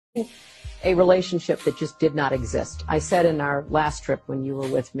a relationship that just did not exist. I said in our last trip when you were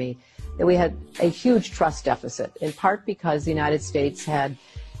with me that we had a huge trust deficit, in part because the United States had,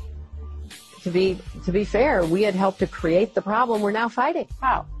 to be fair, we had helped to create the problem we're now fighting.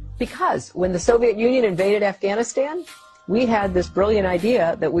 How? Because when the Soviet Union invaded Afghanistan, we had this brilliant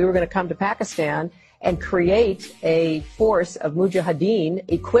idea that we were going to come to Pakistan and create a force of mujahideen,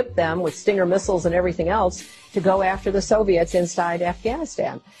 equip them with Stinger missiles and everything else to go after the Soviets inside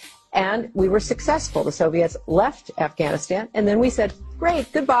Afghanistan. And we were successful. The Soviets left Afghanistan, and then we said,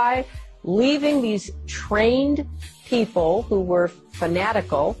 great, goodbye, leaving these trained people who were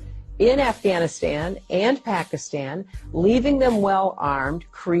fanatical in Afghanistan and Pakistan, leaving them well armed,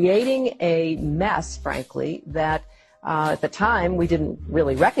 creating a mess, frankly, that at the time we didn't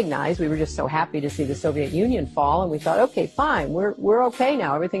really recognize. We were just so happy to see the Soviet Union fall, and we thought, okay, fine, we're okay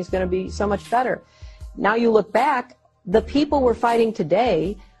now. Everything's going to be so much better. Now you look back, the people we're fighting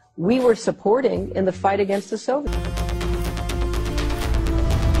today, we were supporting in the fight against the Soviets.